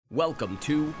Welcome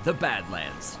to the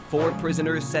Badlands. 4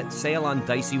 prisoners set sail on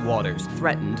dicey waters,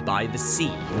 threatened by the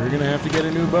sea. We're gonna have to get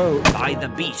a new boat. By the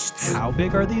beasts. How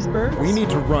big are these birds? We need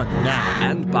to run now.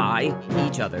 And by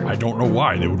each other. I don't know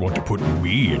why they would want to put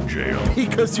me in jail.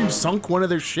 Because you sunk one of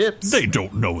their ships. They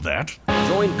don't know that.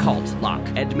 Join Colt, Locke,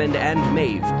 Edmund, and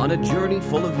Maeve on a journey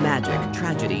full of magic,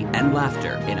 tragedy, and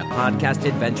laughter in a podcast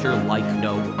adventure like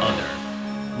no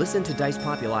other. Listen to Dice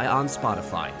Populi on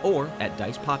Spotify or at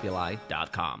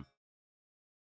dicepopuli.com.